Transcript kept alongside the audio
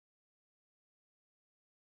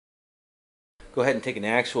go ahead and take an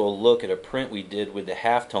actual look at a print we did with the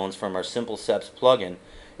halftones from our SimpleSeps plugin,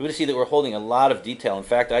 you're going to see that we're holding a lot of detail. In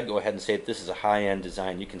fact, I'd go ahead and say that this is a high-end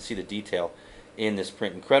design. You can see the detail in this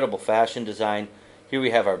print. Incredible fashion design. Here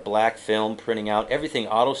we have our black film printing out. Everything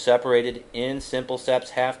auto-separated in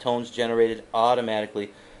SimpleSeps, halftones generated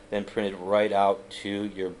automatically, then printed right out to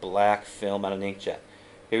your black film on an inkjet.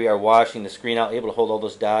 Here we are washing the screen out, able to hold all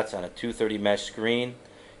those dots on a 230 mesh screen.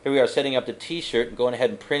 Here we are setting up the t-shirt and going ahead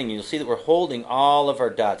and printing. You'll see that we're holding all of our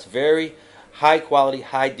dots. Very high quality,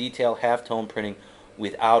 high detail halftone printing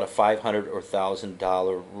without a $500 or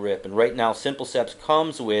 $1,000 rip. And right now SimpleSeps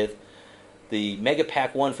comes with the Mega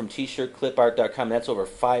Pack 1 from tshirtclipart.com. That's over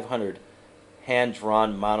 500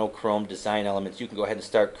 hand-drawn monochrome design elements. You can go ahead and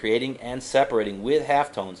start creating and separating with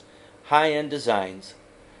halftones high-end designs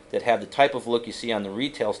that have the type of look you see on the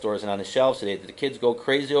retail stores and on the shelves today that the kids go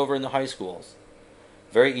crazy over in the high schools.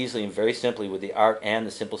 Very easily and very simply with the art and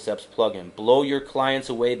the SimpleSeps plugin. Blow your clients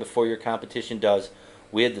away before your competition does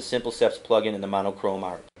with the SimpleSeps plugin and the monochrome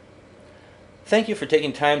art. Thank you for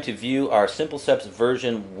taking time to view our SimpleSeps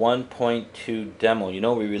version 1.2 demo. You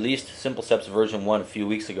know, we released SimpleSeps version 1 a few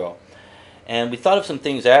weeks ago, and we thought of some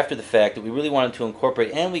things after the fact that we really wanted to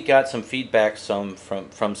incorporate, and we got some feedback from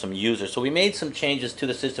some users. So we made some changes to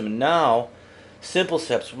the system, and now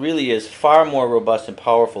SimpleSeps really is far more robust and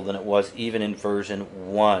powerful than it was even in version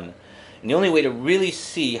 1. And the only way to really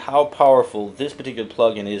see how powerful this particular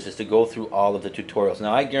plugin is to go through all of the tutorials.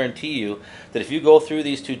 Now I guarantee you that if you go through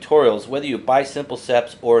these tutorials, whether you buy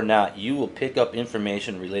SimpleSeps or not, you will pick up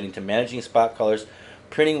information relating to managing spot colors,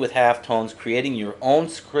 printing with halftones, creating your own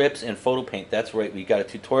scripts in PhotoPaint. That's right, we got a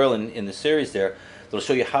tutorial in the series there that'll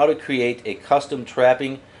show you how to create a custom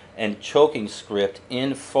trapping and choking script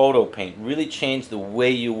in PhotoPaint. Really change the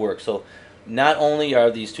way you work. So not only are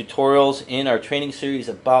these tutorials in our training series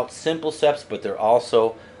about SimpleSeps, but they're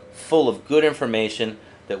also full of good information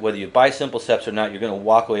that whether you buy SimpleSeps or not, you're going to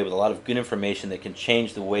walk away with a lot of good information that can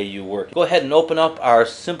change the way you work. Go ahead and open up our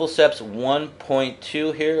SimpleSeps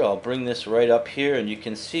 1.2 here. I'll bring this right up here, and you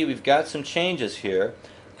can see we've got some changes here.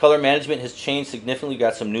 Color management has changed significantly. We've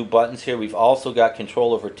got some new buttons here. We've also got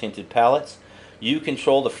control over tinted palettes. You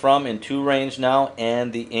control the from and to range now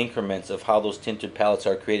and the increments of how those tinted palettes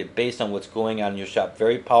are created based on what's going on in your shop.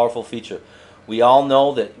 Very powerful feature. We all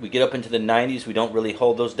know that we get up into the 90s, we don't really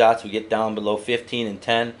hold those dots. We get down below 15 and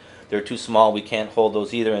 10. They're too small, we can't hold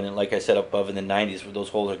those either. And then, like I said, up above in the 90s where those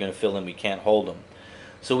holes are going to fill in, we can't hold them.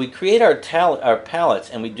 So we create our palettes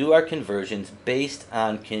and we do our conversions based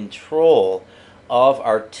on control of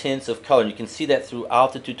our tints of color. And you can see that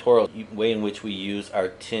throughout the tutorial, the way in which we use our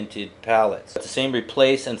tinted palettes. It's the same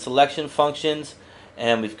replace and selection functions,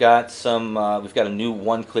 and we've got a new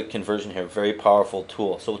one-click conversion here, very powerful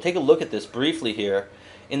tool. So we'll take a look at this briefly here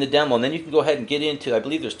in the demo, and then you can go ahead and get into, I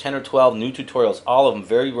believe there's 10 or 12 new tutorials, all of them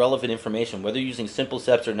very relevant information. Whether you're using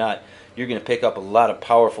SimpleSeps or not, you're going to pick up a lot of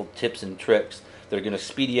powerful tips and tricks that are going to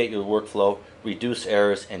expedite your workflow, reduce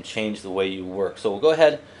errors, and change the way you work. So we'll go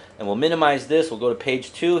ahead and we'll minimize this. We'll go to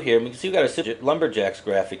page 2 here. We can see we've got our Lumberjacks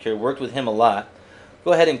graphic here. Worked with him a lot.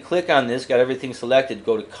 Go ahead and click on this. Got everything selected.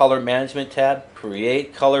 Go to Color Management tab.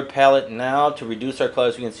 Create Color Palette now to reduce our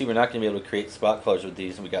colors. You can see we're not going to be able to create spot colors with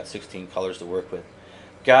these, and we got 16 colors to work with.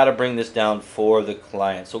 Got to bring this down for the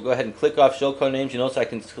client. So go ahead and click off Show Color Names. You notice I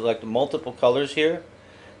can select multiple colors here.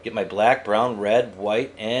 Get my black, brown, red,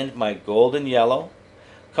 white, and my golden yellow.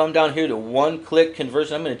 Come down here to one-click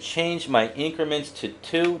conversion. I'm going to change my increments to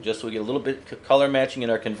 2 just so we get a little bit of color matching in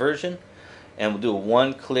our conversion. And we'll do a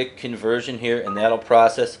one-click conversion here, and that'll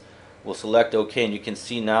process. We'll select OK, and you can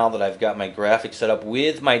see now that I've got my graphic set up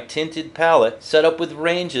with my tinted palette, set up with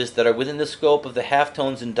ranges that are within the scope of the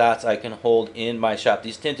halftones and dots I can hold in my shop.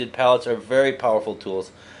 These tinted palettes are very powerful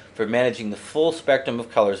tools for managing the full spectrum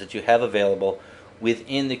of colors that you have available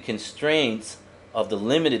within the constraints of the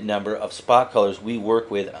limited number of spot colors we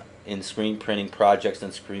work with in screen printing projects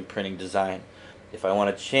and screen printing design. If I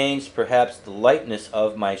want to change perhaps the lightness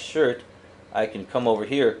of my shirt, I can come over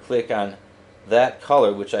here, click on that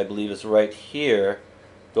color, which I believe is right here,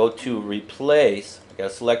 go to replace. I got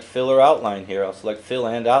to select fill or outline here. I'll select fill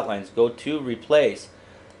and outlines. Go to replace.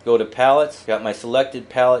 Go to palettes. Got my selected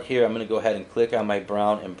palette here. I'm going to go ahead and click on my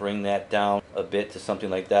brown and bring that down a bit to something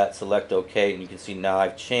like that. Select OK, and you can see now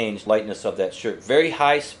I've changed lightness of that shirt. Very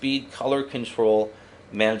high speed color control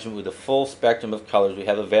management with the full spectrum of colors we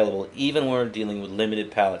have available, even when we're dealing with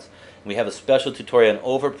limited palettes. We have a special tutorial on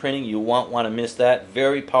overprinting. You won't want to miss that.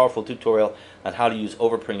 Very powerful tutorial on how to use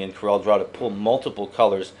overprinting in CorelDRAW to pull multiple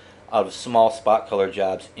colors out of small spot color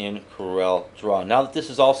jobs in CorelDRAW. Now that this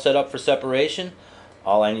is all set up for separation,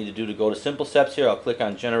 all I need to do to go to SimpleSeps here, I'll click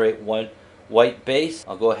on Generate white base.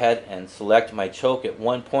 I'll go ahead and select my choke at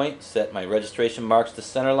one point, set my registration marks to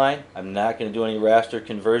center line. I'm not going to do any raster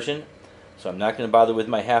conversion, so I'm not going to bother with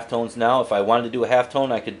my halftones now. If I wanted to do a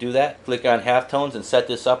halftone, I could do that. Click on halftones and set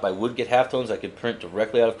this up. I would get halftones. I could print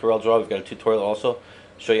directly out of CorelDRAW. We've got a tutorial also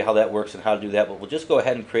show you how that works and how to do that, but we'll just go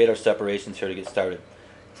ahead and create our separations here to get started.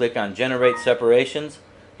 Click on generate separations.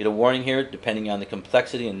 Get a warning here, depending on the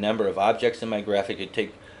complexity and number of objects in my graphic, it could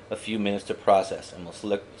take a few minutes to process. And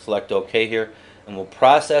we'll select OK here, and we'll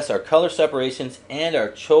process our color separations and our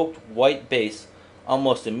choked white base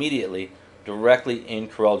almost immediately directly in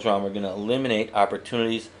CorelDRAW. We're going to eliminate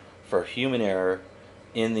opportunities for human error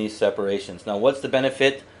in these separations. Now, what's the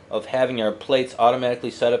benefit of having our plates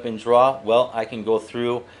automatically set up in Draw? Well, I can go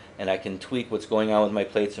through and I can tweak what's going on with my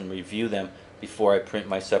plates and review them before I print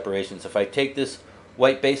my separations. If I take this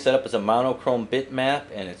white base set up as a monochrome bitmap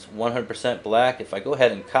and it's 100% black, if I go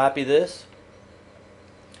ahead and copy this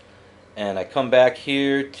and I come back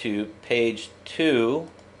here to page 2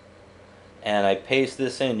 and I paste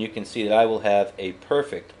this in, you can see that I will have a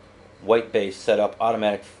perfect white base set up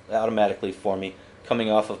automatically for me coming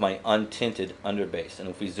off of my untinted underbase. And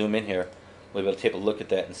if we zoom in here, we'll be able to take a look at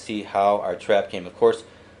that and see how our trap came. Of course,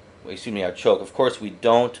 excuse me, our choke. Of course, we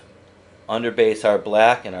don't underbase our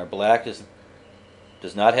black, and our black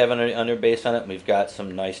does not have an underbase on it. We've got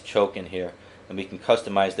some nice choke in here, and we can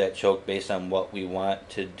customize that choke based on what we want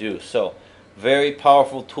to do. So, very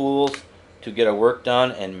powerful tools to get our work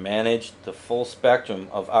done and manage the full spectrum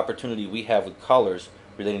of opportunity we have with colors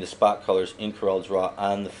relating to spot colors in CorelDRAW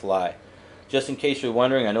on the fly. Just in case you're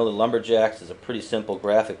wondering, I know the Lumberjacks is a pretty simple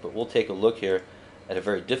graphic, but we'll take a look here at a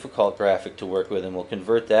very difficult graphic to work with, and we'll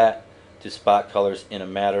convert that to spot colors in a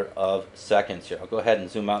matter of seconds here. I'll go ahead and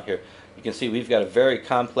zoom out here. You can see we've got a very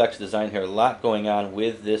complex design here, a lot going on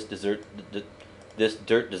with this dirt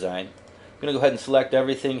design. I'm going to go ahead and select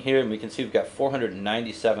everything here, and we can see we've got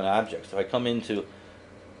 497 objects. If I come into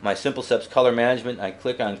my SimpleSeps color management and I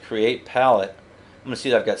click on Create Palette, I'm going to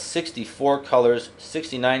see that I've got 64 colors,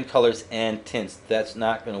 69 colors, and tints. That's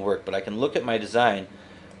not going to work, but I can look at my design,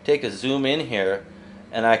 take a zoom in here,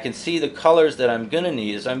 and I can see the colors that I'm going to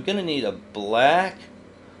need. Is I'm going to need a black,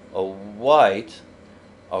 a white,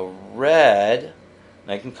 a red,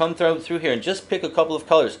 and I can come through here and just pick a couple of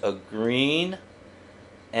colors, a green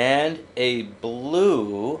and a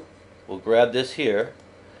blue. We'll grab this here,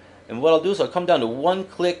 and what I'll do is I'll come down to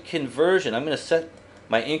one-click conversion. I'm going to set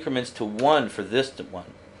my increments to 1 for this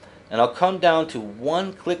one, and I'll come down to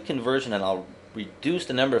one-click conversion, and I'll reduce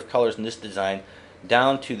the number of colors in this design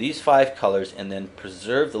down to these 5 colors, and then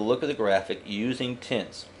preserve the look of the graphic using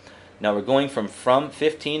tints. Now we're going from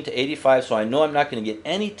 15 to 85, so I know I'm not going to get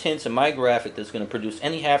any tints in my graphic that's going to produce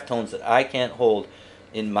any halftones that I can't hold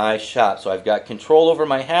in my shop. So I've got control over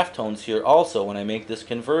my halftones here also when I make this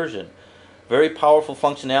conversion. Very powerful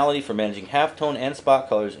functionality for managing halftone and spot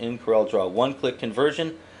colors in CorelDRAW. One-click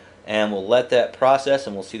conversion, and we'll let that process,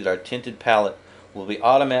 and we'll see that our tinted palette will be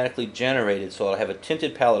automatically generated, so I'll have a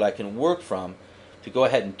tinted palette I can work from to go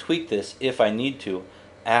ahead and tweak this if I need to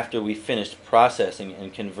after we finished processing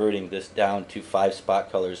and converting this down to 5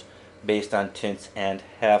 spot colors based on tints and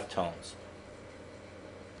halftones.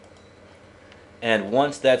 And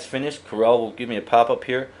once that's finished, Corel will give me a pop-up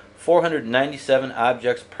here. 497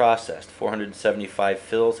 objects processed, 475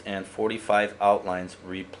 fills, and 45 outlines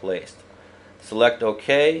replaced. Select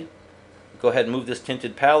OK. Go ahead and move this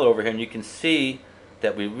tinted palette over here, and you can see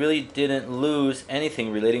that we really didn't lose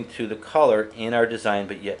anything relating to the color in our design,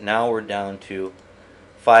 but yet now we're down to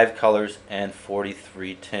 5 colors and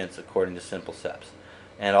 43 tints according to SimpleSeps.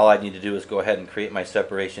 And all I need to do is go ahead and create my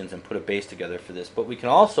separations and put a base together for this. But we can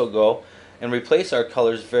also go and replace our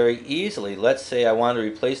colors very easily. Let's say I want to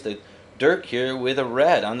replace the dirt here with a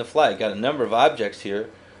red on the fly. I've got a number of objects here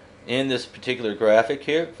in this particular graphic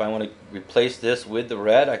here. If I want to replace this with the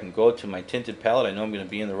red, I can go to my tinted palette. I know I'm going to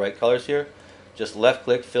be in the right colors here. Just left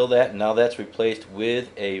click, fill that, and now that's replaced with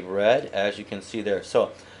a red, as you can see there.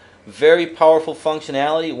 So very powerful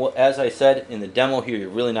functionality. Well, as I said in the demo here, you're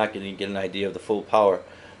really not going to get an idea of the full power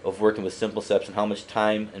of working with SimpleSeps and how much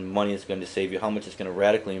time and money it's going to save you, how much it's going to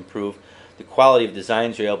radically improve the quality of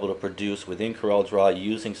designs you're able to produce within CorelDRAW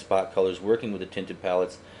using spot colors, working with the tinted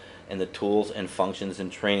palettes, and the tools and functions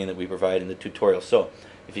and training that we provide in the tutorial. So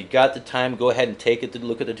if you got the time, go ahead and take it to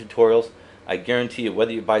look at the tutorials. I guarantee you,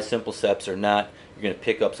 whether you buy SimpleSeps or not, you're going to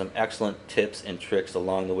pick up some excellent tips and tricks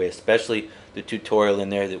along the way, especially the tutorial in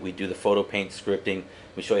there that we do the photo paint scripting.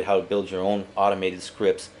 We show you how to build your own automated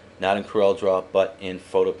scripts, not in CorelDRAW, but in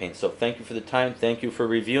photo paint. So thank you for the time, thank you for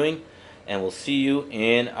reviewing, and we'll see you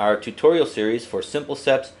in our tutorial series for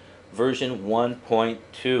SimpleSeps version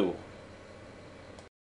 1.2.